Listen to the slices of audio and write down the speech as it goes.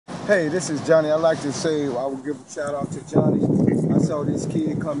Hey, this is Johnny. I'd like to say I would give a shout out to Johnny. I saw this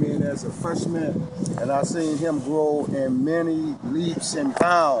kid come in as a freshman, and I seen him grow in many leaps and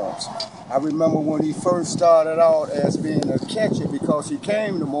bounds. I remember when he first started out as being a catcher because he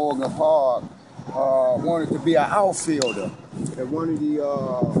came to Morgan Park, wanted to be an outfielder. And one of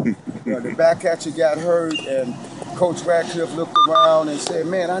the back catcher got hurt, and Coach Radcliffe looked around and said,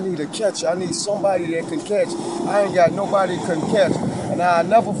 man, I need a catcher. I need somebody that can catch. I ain't got nobody that can catch. And I'll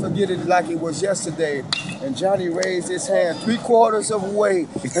never forget it like it was yesterday. And Johnny raised his hand 3/4 of the way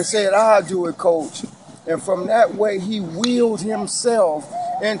and said, I'll do it, Coach. And from that way, he wheeled himself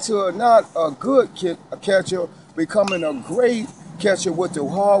into not a good catcher, becoming a great catcher with the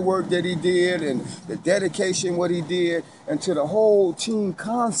hard work that he did and the dedication what he did, and to the whole team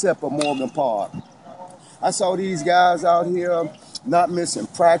concept of Morgan Park. I saw these guys out here not missing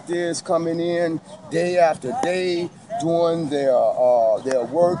practice, coming in day after day, doing their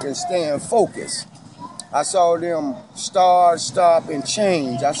work and staying focused. I saw them start, stop, and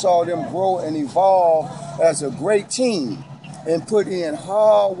change. I saw them grow and evolve as a great team and put in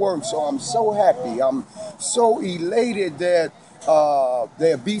hard work. So I'm so happy. I'm so elated that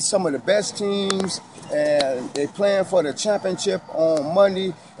they beat some of the best teams, and they're playing for the championship on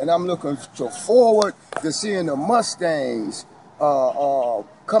Monday. And I'm looking forward to seeing the Mustangs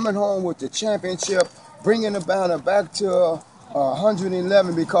coming home with the championship, bringing the banner back to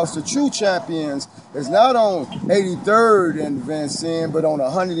 111, because the true champions is not on 83rd and Vincennes, but on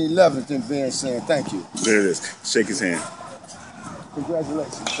 111th and Vincennes. Thank you. There it is. Shake his hand.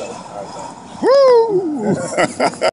 Congratulations, sir. Woo!